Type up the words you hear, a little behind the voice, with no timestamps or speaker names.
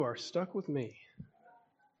You are stuck with me.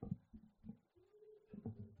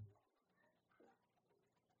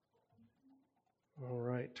 All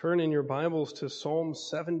right, turn in your Bibles to Psalm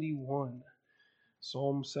 71.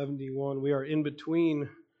 Psalm 71. We are in between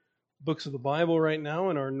books of the Bible right now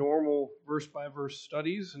in our normal verse-by-verse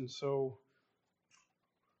studies, and so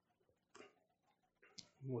I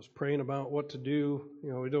was praying about what to do.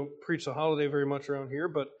 We don't preach the holiday very much around here,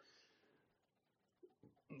 but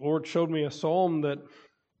the Lord showed me a psalm that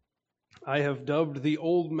I have dubbed the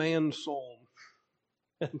Old Man Psalm.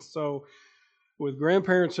 And so with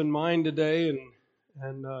grandparents in mind today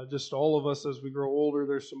and just all of us as we grow older,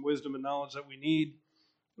 there's some wisdom and knowledge that we need.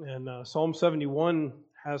 And Psalm 71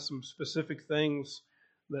 has some specific things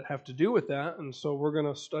that have to do with that. And so we're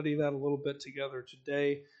going to study that a little bit together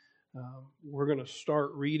today. We're going to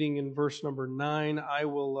start reading in verse number 9.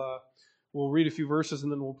 We'll read a few verses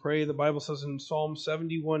and then we'll pray. The Bible says in Psalm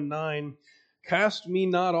 71:9, "Cast me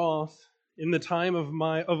not off in the time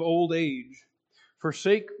of old age.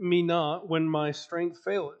 Forsake me not when my strength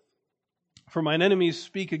faileth. For mine enemies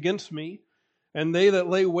speak against me, and they that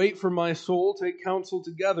lay wait for my soul take counsel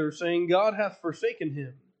together, saying, God hath forsaken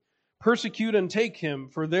him. Persecute and take him,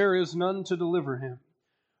 for there is none to deliver him.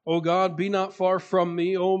 O God, be not far from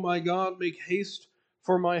me. O my God, make haste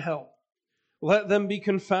for my help. Let them be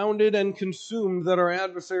confounded and consumed that are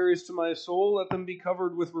adversaries to my soul. Let them be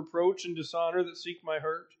covered with reproach and dishonor that seek my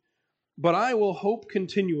hurt. But I will hope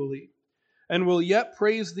continually, and will yet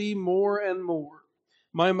praise thee more and more.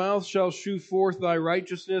 My mouth shall shew forth thy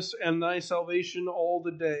righteousness and thy salvation all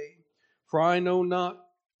the day, for I know not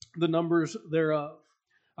the numbers thereof.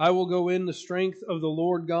 I will go in the strength of the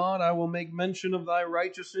Lord God. I will make mention of thy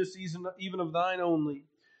righteousness, even of thine only.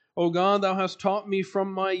 O God, thou hast taught me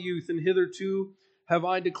from my youth, and hitherto have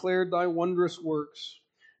I declared thy wondrous works.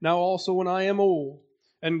 Now also when I am old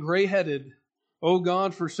and gray-headed, O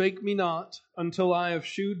God, forsake me not, until I have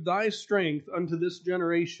shewed thy strength unto this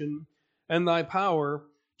generation, and thy power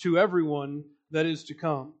to everyone that is to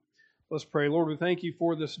come." Let's pray. Lord, we thank you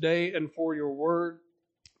for this day and for your word.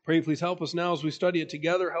 Pray, please help us now as we study it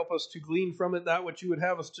together. Help us to glean from it that which you would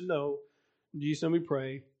have us to know. In Jesus' name we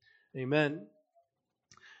pray. Amen.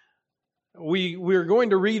 We're going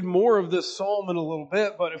to read more of this psalm in a little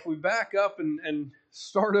bit, but if we back up and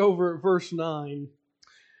start over at verse 9,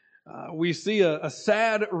 we see a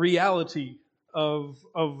sad reality of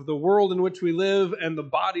the world in which we live and the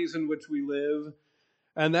bodies in which we live,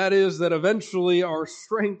 and that is that eventually our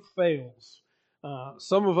strength fails.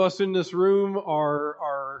 Some of us in this room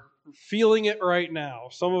are feeling it right now.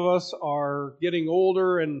 Some of us are getting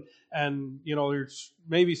older and there's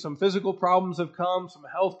maybe some physical problems have come, some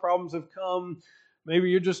health problems have come.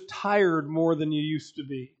 Maybe you're just tired more than you used to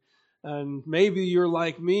be. And maybe you're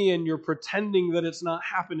like me and you're pretending that it's not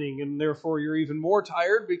happening, and therefore you're even more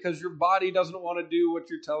tired because your body doesn't want to do what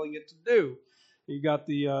you're telling it to do. You got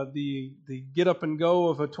the get up and go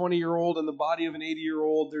of a 20-year-old and the body of an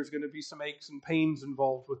 80-year-old. There's going to be some aches and pains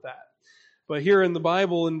involved with that. But here in the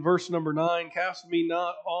Bible, in verse number 9, "Cast me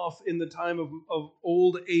not off in the time of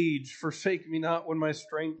old age. Forsake me not when my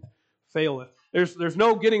strength faileth." There's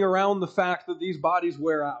no getting around the fact that these bodies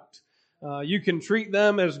wear out. You can treat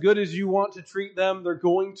them as good as you want to treat them. They're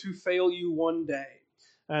going to fail you one day.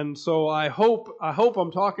 And so I hope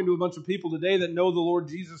I'm talking to a bunch of people today that know the Lord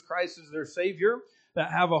Jesus Christ as their Savior,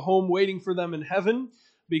 that have a home waiting for them in heaven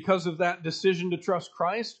because of that decision to trust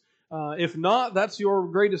Christ. If not, that's your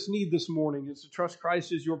greatest need this morning, is to trust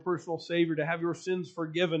Christ as your personal Savior, to have your sins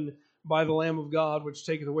forgiven by the Lamb of God, which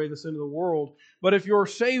taketh away the sin of the world. But if you're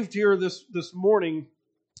saved here this morning,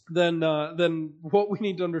 then what we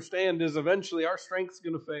need to understand is eventually our strength's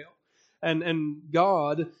going to fail, and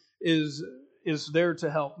God is there to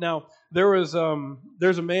help. Now, there's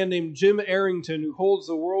a man named Jim Arrington who holds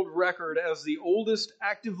the world record as the oldest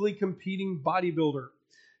actively competing bodybuilder.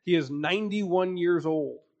 He is 91 years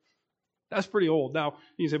old. That's pretty old. Now,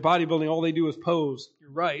 you say bodybuilding, all they do is pose.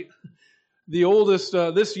 You're right. The oldest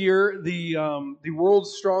this year, the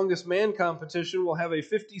world's strongest man competition will have a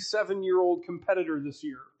 57-year-old competitor this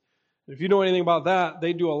year. If you know anything about that,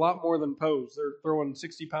 they do a lot more than pose. They're throwing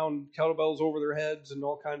 60-pound kettlebells over their heads and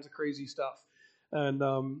all kinds of crazy stuff. And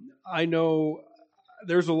I know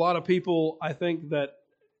there's a lot of people, I think, that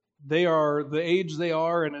they are the age they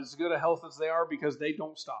are and as good a health as they are because they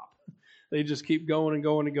don't stop. They just keep going and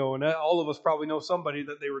going and going. All of us probably know somebody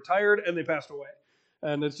that they retired and they passed away.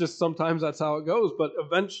 And it's just sometimes that's how it goes. But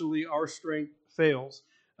eventually our strength fails.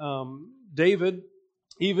 David,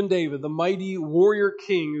 the mighty warrior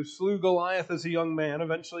king who slew Goliath as a young man,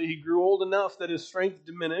 eventually he grew old enough that his strength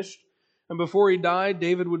diminished. And before he died,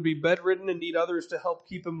 David would be bedridden and need others to help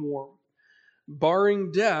keep him warm.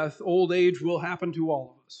 barring death, old age will happen to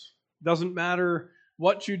all of us. Doesn't matter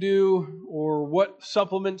what you do or what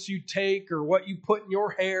supplements you take or what you put in your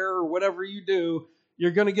hair or whatever you do,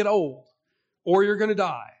 you're going to get old or you're going to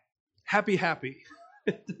die. Happy.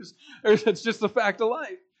 It's just the fact of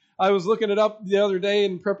life. I was looking it up the other day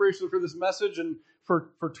in preparation for this message, and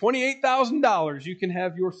for $28,000, you can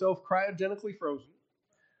have yourself cryogenically frozen.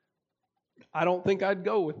 I don't think I'd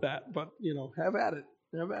go with that, but, have at it.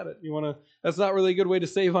 Have at it. That's not really a good way to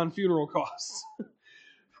save on funeral costs.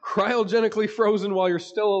 Cryogenically frozen while you're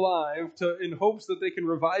still alive in hopes that they can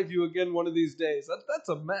revive you again one of these days. That's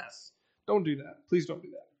a mess. Don't do that. Please don't do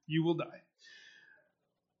that. You will die.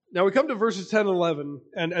 Now we come to verses 10 and 11,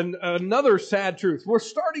 and another sad truth. We're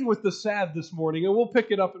starting with the sad this morning, and we'll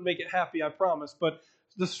pick it up and make it happy, I promise. But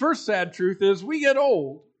the first sad truth is we get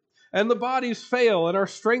old, and the bodies fail, and our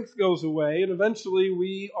strength goes away, and eventually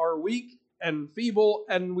we are weak and feeble,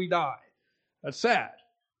 and we die. That's sad.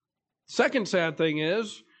 Second sad thing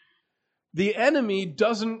is, the enemy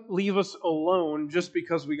doesn't leave us alone just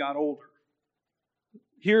because we got older.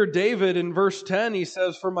 Here, David, in verse 10, he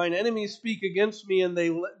says, "For mine enemies speak against me, and they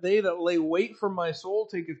that lay wait for my soul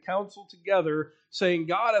taketh counsel together, saying,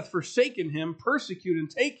 God hath forsaken him, persecute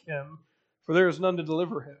and take him, for there is none to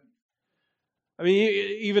deliver him." I mean,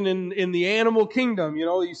 even in the animal kingdom,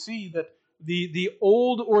 you see that the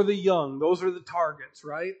old or the young, those are the targets,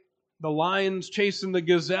 right? The lion's chasing the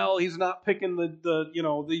gazelle. He's not picking the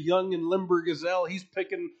young and limber gazelle. He's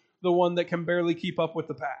picking the one that can barely keep up with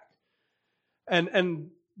the pack.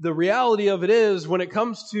 And the reality of it is, when it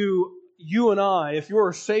comes to you and I, if you're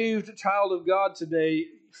a saved child of God today,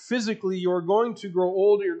 physically you're going to grow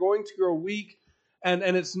older, you're going to grow weak, and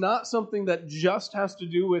it's not something that just has to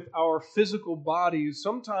do with our physical bodies.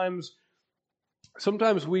 Sometimes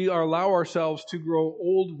we allow ourselves to grow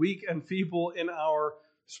old, weak, and feeble in our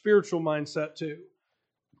spiritual mindset too.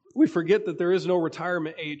 We forget that there is no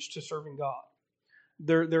retirement age to serving God.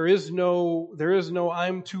 There is no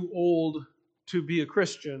I'm too old to be a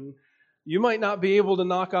Christian. You might not be able to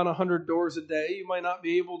knock on 100 doors a day. You might not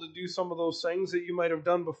be able to do some of those things that you might have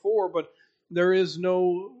done before, but there is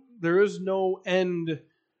no end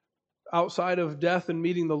outside of death and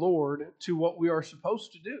meeting the Lord to what we are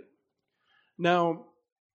supposed to do. Now,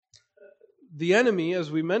 the enemy, as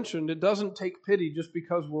we mentioned, it doesn't take pity just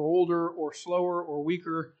because we're older or slower or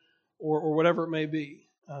weaker or whatever it may be.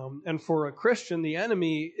 And for a Christian, the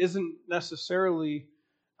enemy isn't necessarily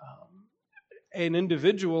an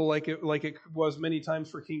individual like it was many times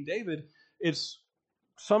for King David. It's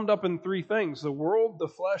summed up in three things: the world, the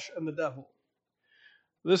flesh, and the devil.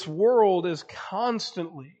 This world is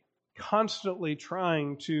constantly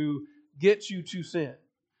trying to get you to sin,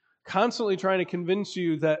 constantly trying to convince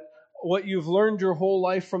you that what you've learned your whole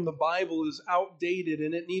life from the Bible is outdated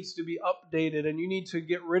and it needs to be updated, and you need to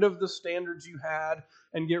get rid of the standards you had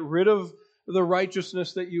and get rid of the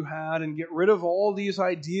righteousness that you had and get rid of all these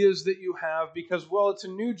ideas that you have because, well, it's a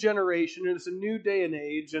new generation and it's a new day and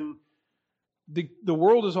age, and the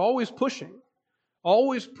world is always pushing,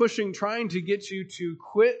 trying to get you to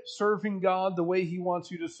quit serving God the way He wants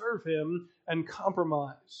you to serve Him and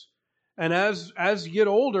compromise. And as you get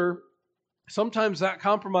older, sometimes that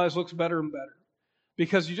compromise looks better and better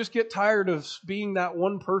because you just get tired of being that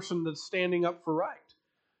one person that's standing up for right.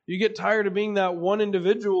 You get tired of being that one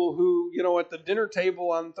individual who, at the dinner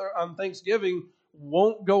table on Thanksgiving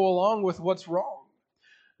won't go along with what's wrong.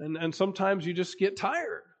 And sometimes you just get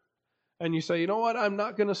tired and you say, you know what, I'm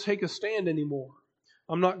not going to take a stand anymore.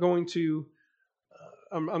 I'm not going to,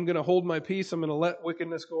 I'm going to hold my peace. I'm going to let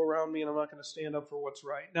wickedness go around me, and I'm not going to stand up for what's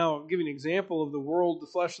right. Now, I'll give you an example of the world, the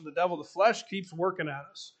flesh, and the devil. The flesh keeps working at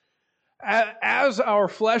us. As our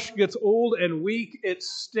flesh gets old and weak, it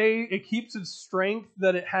keeps its strength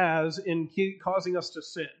that it has in causing us to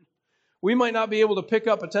sin. We might not be able to pick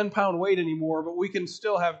up a 10-pound weight anymore, but we can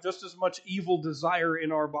still have just as much evil desire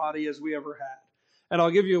in our body as we ever had. And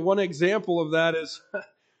I'll give you one example of that.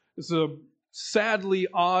 It's a sadly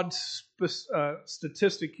odd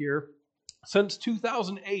statistic here. Since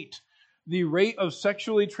 2008, the rate of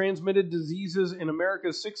sexually transmitted diseases in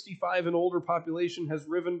America's 65 and older population has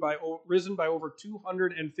risen by over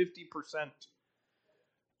 250%.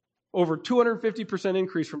 Over 250%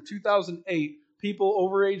 increase from 2008. People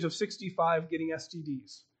over age of 65 getting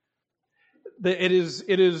STDs. It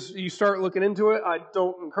is. You start looking into it. I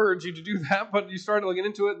don't encourage you to do that, but you start looking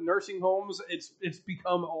into it. Nursing homes, it's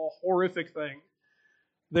become a horrific thing.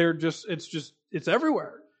 It's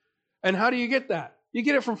everywhere. And how do you get that? You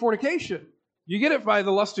get it from fornication. You get it by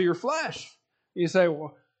the lust of your flesh. You say,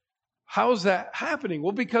 well, how's that happening?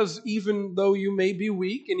 Well, because even though you may be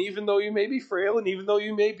weak, and even though you may be frail, and even though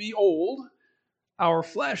you may be old, our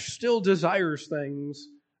flesh still desires things,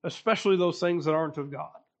 especially those things that aren't of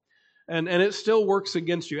God. And it still works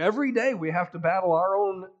against you. Every day we have to battle our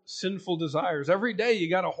own sinful desires. Every day you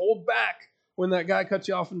got to hold back when that guy cuts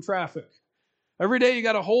you off in traffic. Every day you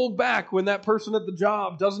got to hold back when that person at the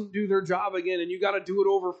job doesn't do their job again and you got to do it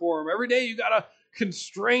over for them. Every day you got to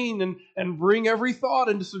constrain and bring every thought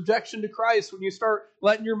into subjection to Christ when you start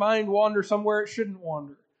letting your mind wander somewhere it shouldn't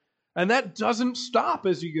wander. And that doesn't stop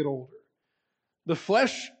as you get older. The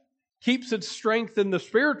flesh keeps its strength in the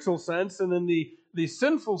spiritual sense and in the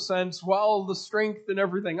sinful sense, while the strength and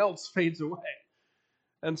everything else fades away.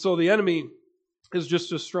 And so the enemy is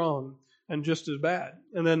just as strong and just as bad.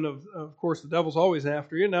 And then, of course, the devil's always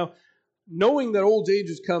after you. Now, knowing that old age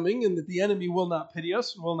is coming and that the enemy will not pity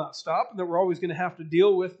us and will not stop, and that we're always going to have to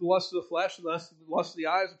deal with the lust of the flesh, the lust of the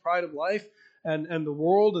eyes, the pride of life, and the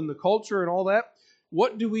world and the culture and all that,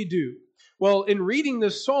 what do we do? Well, in reading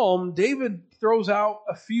this psalm, David throws out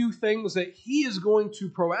a few things that he is going to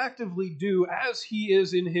proactively do as he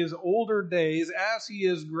is in his older days, as he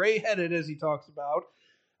is gray-headed, as he talks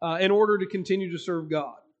about, in order to continue to serve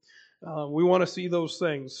God. We want to see those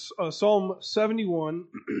things. Psalm 71,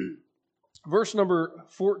 verse number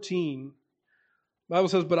 14, the Bible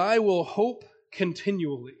says, "But I will hope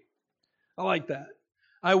continually." I like that.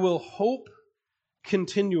 I will hope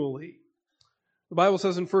continually. The Bible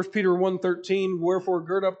says in 1 Peter 1:13, "Wherefore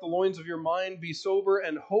gird up the loins of your mind, be sober,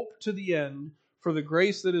 and hope to the end for the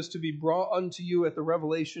grace that is to be brought unto you at the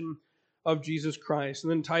revelation of Jesus Christ."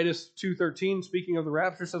 And then Titus 2:13, speaking of the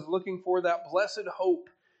rapture, says, "Looking for that blessed hope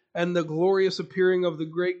and the glorious appearing of the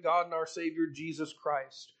great God and our Savior, Jesus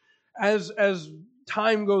Christ." As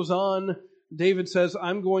time goes on, David says,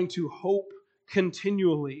 I'm going to hope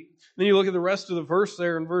continually. Then you look at the rest of the verse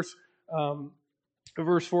there in verse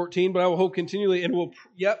 14, "But I will hope continually and will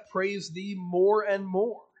yet praise thee more and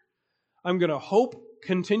more." I'm going to hope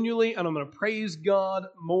continually and I'm going to praise God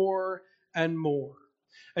more and more.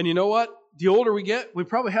 And you know what? The older we get, we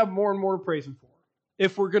probably have more and more to praise Him for.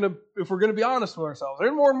 If we're going to be honest with ourselves,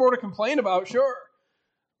 there's more and more to complain about, sure.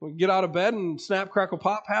 We get out of bed and snap, crackle,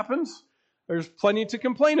 pop happens. There's plenty to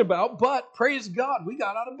complain about, but praise God, we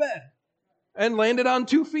got out of bed and landed on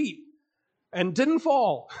 2 feet and didn't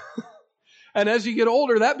fall. And as you get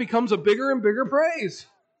older, that becomes a bigger and bigger praise.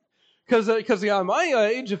 Because at my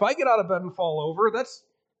age, if I get out of bed and fall over, that's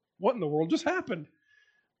what in the world just happened.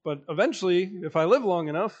 But eventually, if I live long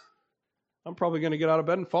enough, I'm probably going to get out of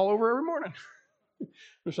bed and fall over every morning.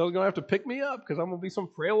 Michelle's going to have to pick me up because I'm going to be some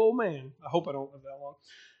frail old man. I hope I don't live that long.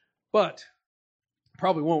 But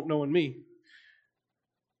probably won't, knowing me.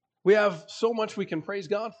 We have so much we can praise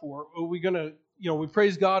God for. Are we going to, we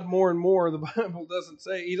praise God more and more. The Bible doesn't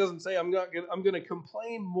say, He doesn't say I'm going to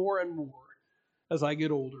complain more and more as I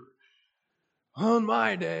get older. On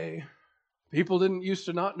my day, people didn't used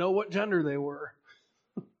to not know what gender they were.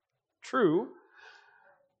 True.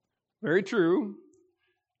 Very true.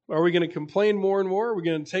 Are we going to complain more and more? Are we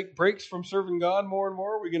going to take breaks from serving God more and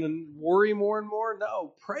more? Are we going to worry more and more?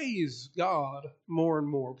 No. Praise God more and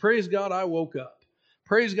more. Praise God I woke up.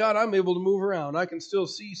 Praise God I'm able to move around. I can still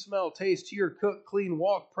see, smell, taste, hear, cook, clean,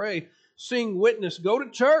 walk, pray, sing, witness, go to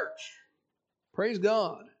church. Praise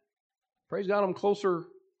God. Praise God I'm closer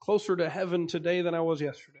to heaven today than I was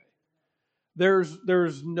yesterday.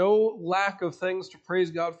 There's no lack of things to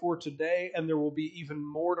praise God for today, and there will be even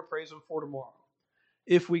more to praise Him for tomorrow.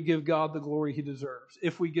 If we give God the glory He deserves,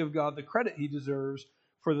 if we give God the credit He deserves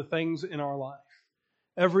for the things in our life.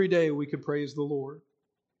 Every day we could praise the Lord.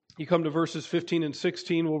 You come to verses 15 and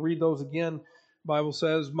 16, we'll read those again. The Bible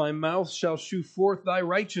says, "My mouth shall shew forth thy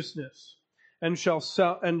righteousness, and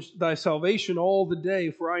thy salvation all the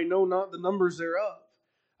day, for I know not the numbers thereof.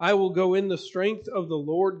 I will go in the strength of the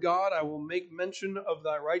Lord God, I will make mention of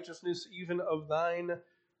thy righteousness, even of thine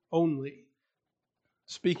only."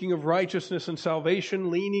 Speaking of righteousness and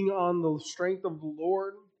salvation, leaning on the strength of the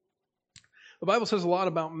Lord. The Bible says a lot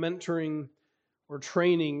about mentoring or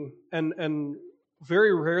training, and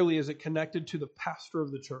very rarely is it connected to the pastor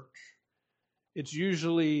of the church. It's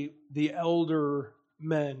usually the elder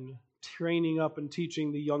men training up and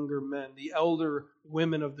teaching the younger men, the elder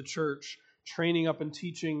women of the church training up and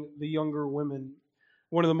teaching the younger women.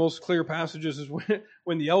 One of the most clear passages is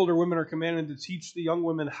when the elder women are commanded to teach the young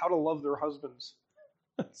women how to love their husbands.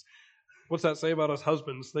 What's that say about us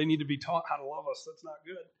husbands? They need to be taught how to love us. That's not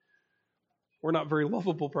good. We're not very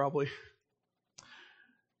lovable, probably.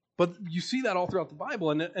 But you see that all throughout the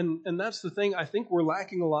Bible, and that's the thing. I think we're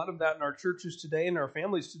lacking a lot of that in our churches today and our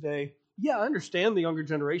families today. Yeah, I understand the younger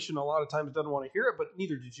generation a lot of times doesn't want to hear it, but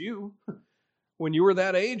neither did you. When you were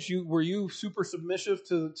that age, were you super submissive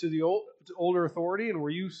to older authority, and were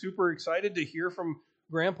you super excited to hear from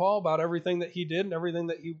Grandpa about everything that he did and everything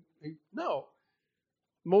that he no.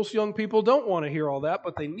 Most young people don't want to hear all that,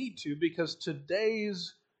 but they need to, because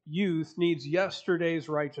today's youth needs yesterday's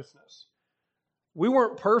righteousness. We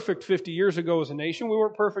weren't perfect 50 years ago as a nation. We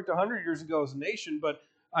weren't perfect 100 years ago as a nation, but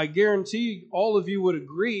I guarantee all of you would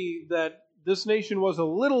agree that this nation was a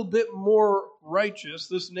little bit more righteous.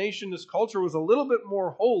 This nation, this culture was a little bit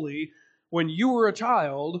more holy when you were a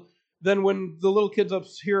child than when the little kids up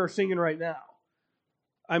here are singing right now.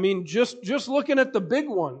 I mean, just looking at the big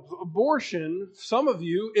ones, abortion, some of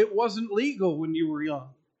you, it wasn't legal when you were young.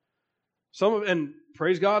 And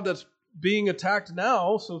praise God, that's being attacked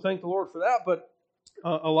now, so thank the Lord for that. But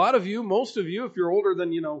a lot of you, most of you, if you're older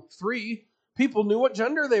than 3, people knew what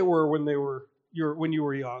gender they were when you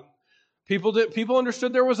were young. People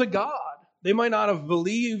understood there was a God. They might not have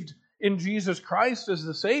believed in Jesus Christ as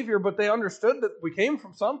the Savior, but they understood that we came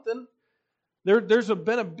from something. There's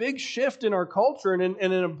been a big shift in our culture and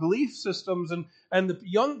in our belief systems, and the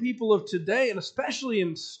young people of today, and especially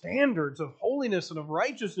in standards of holiness and of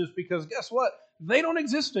righteousness, because guess what? They don't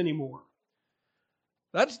exist anymore.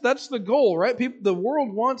 That's the goal, right? The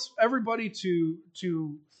world wants everybody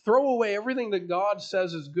to throw away everything that God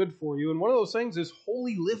says is good for you, and one of those things is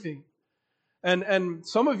holy living. And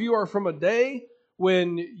some of you are from a day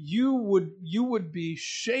when you would be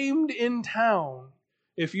shamed in town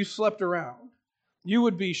if you slept around. You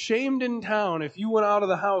would be shamed in town if you went out of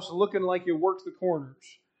the house looking like you worked the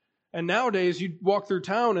corners. And nowadays, you walk through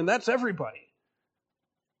town, and that's everybody.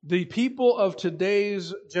 The people of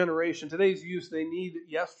today's generation, today's youth, they need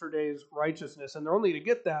yesterday's righteousness. And they're only to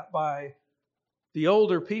get that by the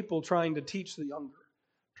older people trying to teach the younger,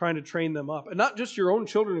 trying to train them up. And not just your own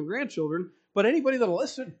children and grandchildren, but anybody that'll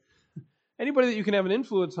listen. Anybody that you can have an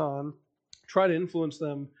influence on, try to influence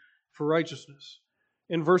them for righteousness.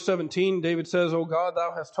 In verse 17, David says, "O God,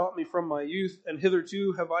 thou hast taught me from my youth, and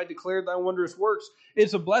hitherto have I declared thy wondrous works."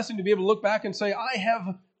 It's a blessing to be able to look back and say, I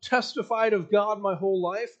have testified of God my whole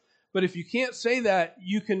life. But if you can't say that,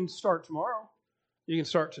 you can start tomorrow. You can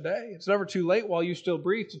start today. It's never too late while you still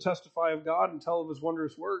breathe to testify of God and tell of his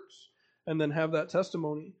wondrous works, and then have that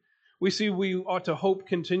testimony. We see we ought to hope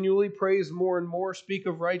continually, praise more and more, speak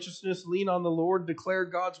of righteousness, lean on the Lord, declare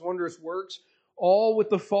God's wondrous works, all with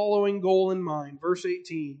the following goal in mind. Verse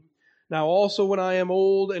 18, "Now also when I am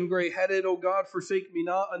old and gray-headed, O God, forsake me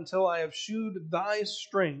not until I have shewed thy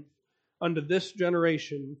strength unto this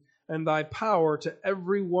generation, and thy power to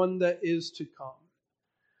every one that is to come."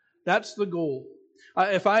 That's the goal.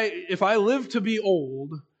 If I live to be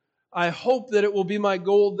old, I hope that it will be my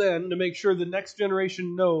goal then to make sure the next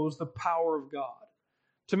generation knows the power of God.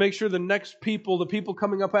 To make sure the next people, the people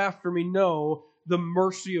coming up after me, know the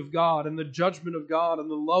mercy of God and the judgment of God and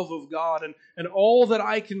the love of God and all that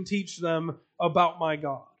I can teach them about my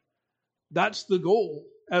God. That's the goal.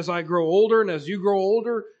 As I grow older and as you grow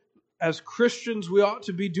older, as Christians, we ought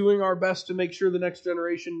to be doing our best to make sure the next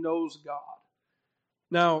generation knows God.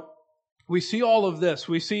 Now, we see all of this.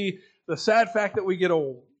 We see the sad fact that we get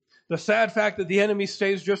old. The sad fact that the enemy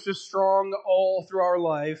stays just as strong all through our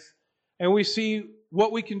life. And we see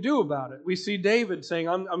what we can do about it. We see David saying,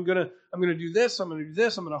 I'm going to do this, I'm going to do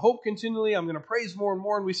this, I'm going to hope continually, I'm going to praise more and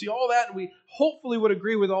more. And we see all that, and we hopefully would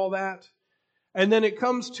agree with all that. And then it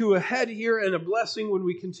comes to a head here and a blessing when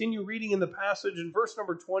we continue reading in the passage. In verse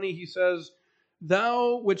number 20, he says,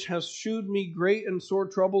 "Thou which hast shewed me great and sore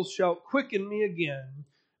troubles shalt quicken me again,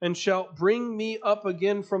 and shalt bring me up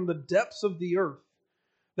again from the depths of the earth.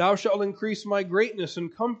 Thou shalt increase my greatness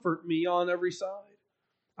and comfort me on every side.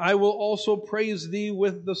 I will also praise thee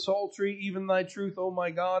with the psaltery, even thy truth, O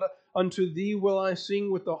my God. Unto thee will I sing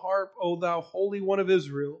with the harp, O thou Holy One of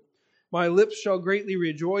Israel. My lips shall greatly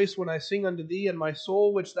rejoice when I sing unto thee, and my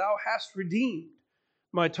soul which thou hast redeemed.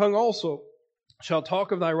 My tongue also shall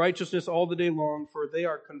talk of thy righteousness all the day long, for they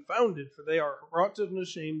are confounded, for they are brought to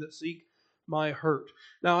shame that seek my hurt."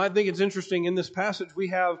 Now, I think it's interesting in this passage we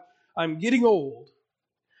have, I'm getting old,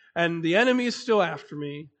 and the enemy is still after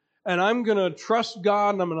me, and I'm going to trust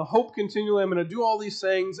God, and I'm going to hope continually, I'm going to do all these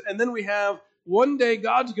things, and then we have, one day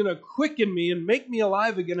God's going to quicken me and make me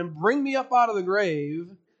alive again and bring me up out of the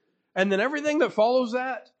grave, and then everything that follows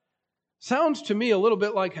that sounds to me a little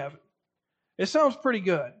bit like heaven. It sounds pretty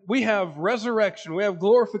good. We have resurrection, we have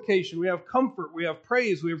glorification, we have comfort, we have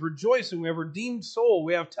praise, we have rejoicing, we have redeemed soul,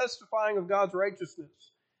 we have testifying of God's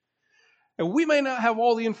righteousness. And we may not have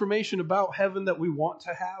all the information about heaven that we want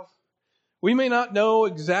to have. We may not know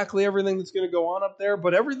exactly everything that's going to go on up there,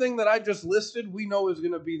 but everything that I just listed, we know is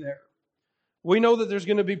going to be there. We know that there's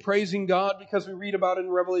going to be praising God because we read about it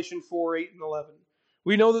in Revelation 4, 8, and 11.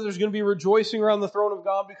 We know that there's going to be rejoicing around the throne of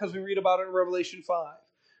God because we read about it in Revelation 5.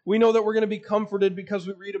 We know that we're going to be comforted because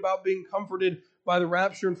we read about being comforted by the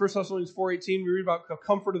rapture. In 1 Thessalonians 4:18, we read about the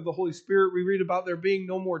comfort of the Holy Spirit. We read about there being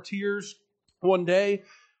no more tears one day.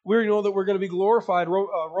 We know that we're going to be glorified.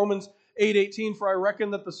 Romans 8:18, for I reckon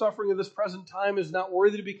that the suffering of this present time is not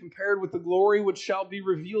worthy to be compared with the glory which shall be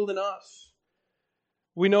revealed in us.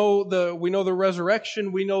 We know the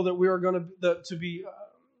resurrection. We know that we are going to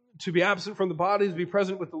be absent from the body, to be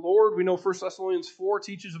present with the Lord. We know 1 Thessalonians 4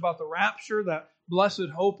 teaches about the rapture, that blessed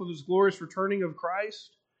hope of His glorious returning of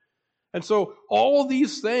Christ. And so all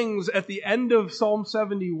these things at the end of Psalm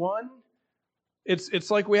 71,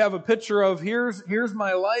 it's like we have a picture of here's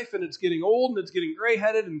my life, and it's getting old and it's getting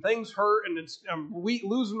gray-headed and things hurt and I'm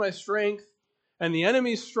losing my strength and the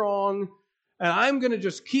enemy's strong. And I'm going to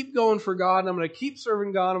just keep going for God, and I'm going to keep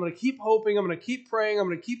serving God. I'm going to keep hoping. I'm going to keep praying. I'm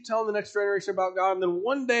going to keep telling the next generation about God. And then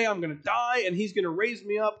one day I'm going to die, and He's going to raise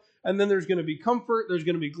me up. And then there's going to be comfort. There's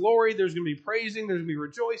going to be glory. There's going to be praising. There's going to be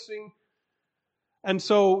rejoicing. And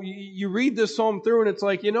so you read this psalm through, and it's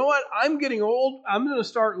like, you know what? I'm getting old. I'm going to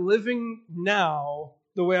start living now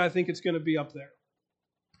the way I think it's going to be up there.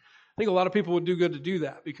 I think a lot of people would do good to do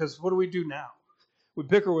that, because what do we do now? We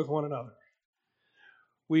bicker with one another.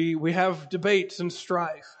 We have debates and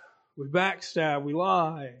strife. We backstab. We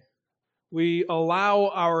lie. We allow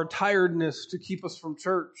our tiredness to keep us from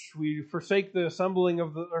church. We forsake the assembling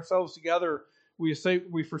of ourselves together. We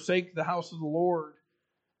forsake the house of the Lord.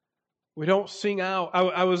 We don't sing out.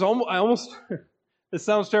 I almost it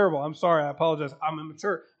sounds terrible. I'm sorry. I apologize. I'm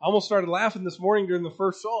immature. I almost started laughing this morning during the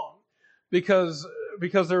first song because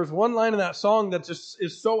there was one line in that song that just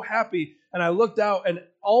is so happy. And I looked out, and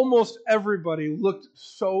almost everybody looked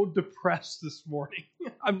so depressed this morning.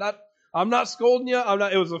 I'm not scolding you.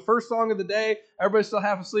 It was the first song of the day. Everybody's still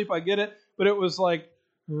half asleep. I get it. But it was like,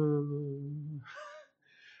 and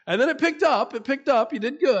then it picked up. You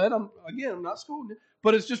did good. I'm not scolding you.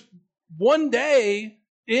 But it's just one day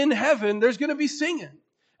in heaven, there's going to be singing.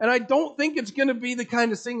 And I don't think it's going to be the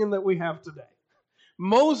kind of singing that we have today.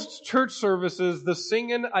 Most church services, the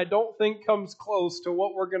singing, I don't think comes close to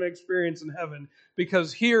what we're going to experience in heaven,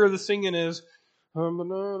 because here the singing is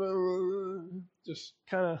just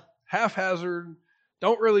kind of haphazard,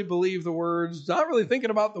 don't really believe the words, not really thinking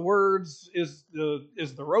about the words. Is the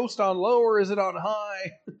roast on low or is it on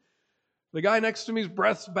high? The guy next to me's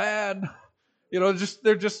breath's bad. I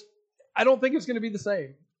don't think it's going to be the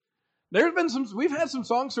same. We've had some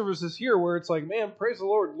song services here where it's like, man, praise the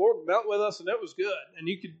Lord. The Lord met with us, and it was good. And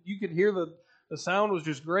you could hear the sound was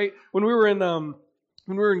just great. When we were in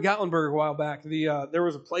Gatlinburg a while back, there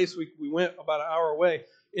was a place we went about an hour away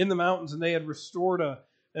in the mountains, and they had restored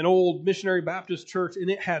an old missionary Baptist church, and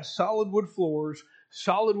it had solid wood floors,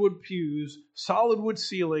 solid wood pews, solid wood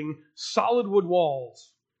ceiling, solid wood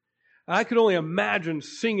walls. And I could only imagine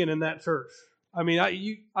singing in that church. I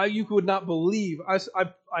mean, you could not believe.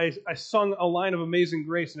 I sung a line of Amazing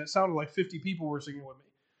Grace, and it sounded like 50 people were singing with me.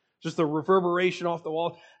 Just the reverberation off the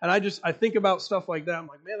wall. And I think about stuff like that. I'm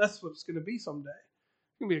like, man, that's what it's going to be someday.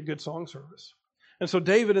 It's going to be a good song service. And so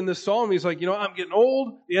David in this psalm, he's like, I'm getting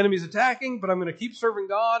old. The enemy's attacking, but I'm going to keep serving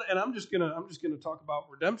God, and I'm just going to talk about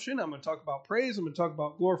redemption. I'm going to talk about praise. I'm going to talk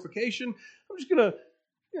about glorification. I'm just going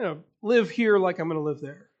to, live here like I'm going to live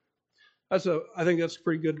there. I think that's a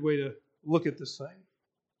pretty good way to look at this thing.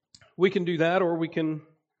 We can do that, or we can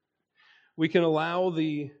allow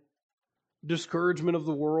the discouragement of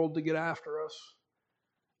the world to get after us.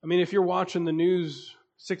 I mean, if you're watching the news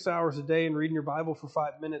 6 hours a day and reading your Bible for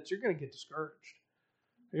 5 minutes, you're going to get discouraged.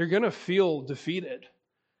 You're going to feel defeated.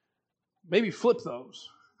 Maybe flip those.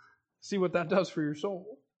 See what that does for your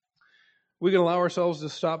soul. We can allow ourselves to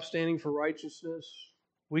stop standing for righteousness.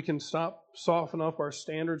 We can soften up our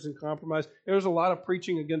standards and compromise. There's a lot of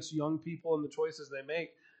preaching against young people and the choices they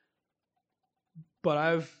make. But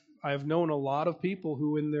I've known a lot of people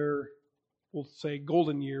who in their, we'll say,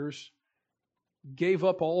 golden years, gave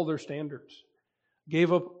up all their standards.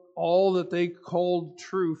 Gave up all that they called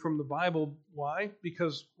true from the Bible. Why?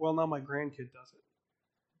 Because, now my grandkid does it.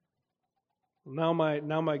 Now my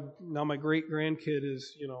great grandkid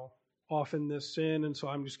is, off in this sin, and so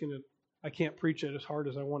I can't preach it as hard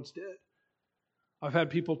as I once did. I've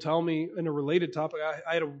had people tell me in a related topic,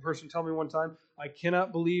 I had a person tell me one time, I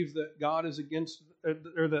cannot believe that God is against,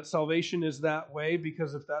 or that salvation is that way,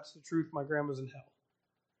 because if that's the truth, my grandma's in hell.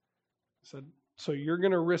 I said, so you're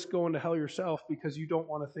going to risk going to hell yourself because you don't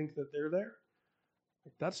want to think that they're there?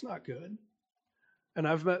 That's not good. And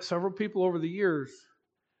I've met several people over the years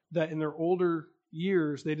that in their older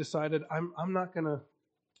years, they decided, I'm not going to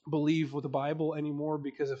believe with the Bible anymore,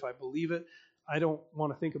 because if I believe it, I don't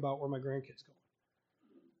want to think about where my grandkids go.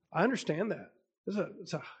 I understand that.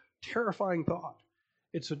 It's a terrifying thought.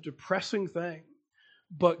 It's a depressing thing.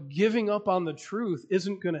 But giving up on the truth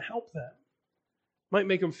isn't going to help them. Might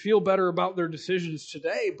make them feel better about their decisions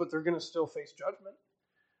today, but they're going to still face judgment.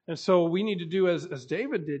 And so we need to do as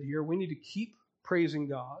David did here. We need to keep praising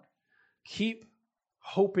God, keep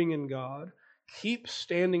hoping in God, keep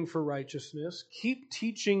standing for righteousness, keep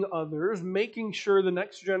teaching others, making sure the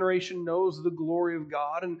next generation knows the glory of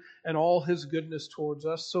God and all His goodness towards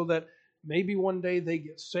us, so that maybe one day they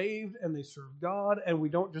get saved and they serve God, and we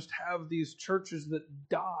don't just have these churches that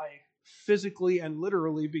die physically and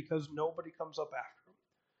literally because nobody comes up after them.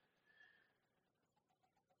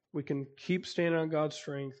 We can keep standing on God's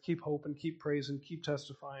strength, keep hoping, keep praising, keep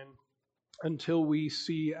testifying, until we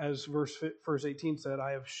see, as verse 18 said,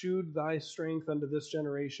 I have shewed thy strength unto this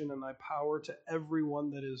generation, and thy power to everyone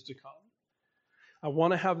that is to come. I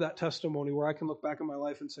want to have that testimony where I can look back in my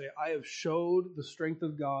life and say, I have showed the strength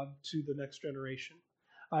of God to the next generation.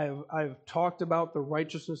 I have talked about the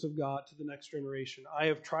righteousness of God to the next generation. I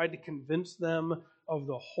have tried to convince them of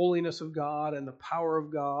the holiness of God and the power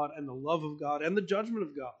of God and the love of God and the judgment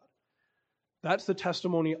of God. That's the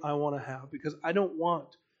testimony I want to have, because I don't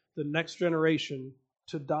want the next generation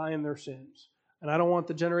to die in their sins. And I don't want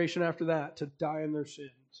the generation after that to die in their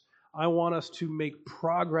sins. I want us to make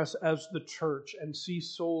progress as the church and see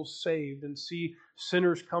souls saved and see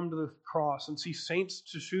sinners come to the cross and see saints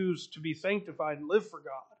to choose to be sanctified and live for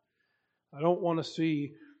God. I don't want to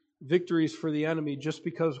see victories for the enemy just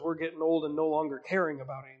because we're getting old and no longer caring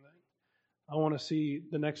about anything. I want to see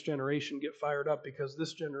the next generation get fired up, because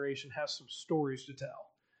this generation has some stories to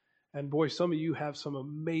tell. And boy, some of you have some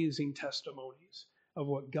amazing testimonies of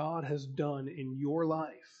what God has done in your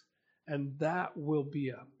life. And that will be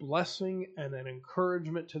a blessing and an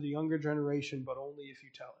encouragement to the younger generation, but only if you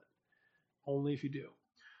tell it. Only if you do.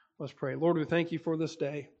 Let's pray. Lord, we thank you for this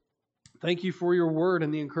day. Thank you for your word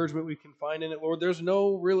and the encouragement we can find in it. Lord, there's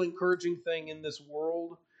no real encouraging thing in this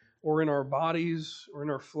world or in our bodies or in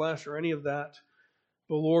our flesh or any of that.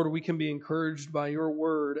 But Lord, we can be encouraged by your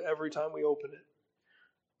word every time we open it.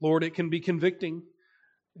 Lord, it can be convicting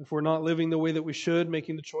if we're not living the way that we should,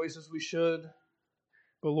 making the choices we should.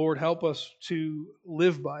 But Lord, help us to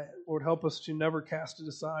live by it. Lord, help us to never cast it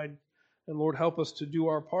aside. And Lord, help us to do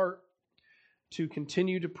our part, to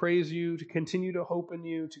continue to praise you, to continue to hope in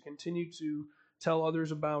you, to continue to tell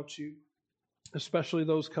others about you, especially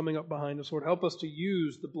those coming up behind us. Lord, help us to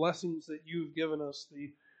use the blessings that you've given us,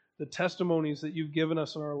 the testimonies that you've given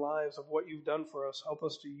us in our lives of what you've done for us. Help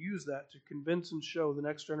us to use that to convince and show the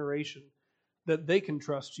next generation that they can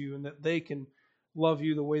trust you and that they can love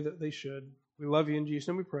you the way that they should. We love you in Jesus'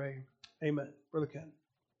 name we pray. Amen. Brother Ken.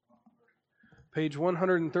 Page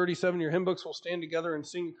 137, your hymn books will stand together and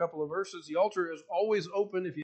sing a couple of verses. The altar is always open if you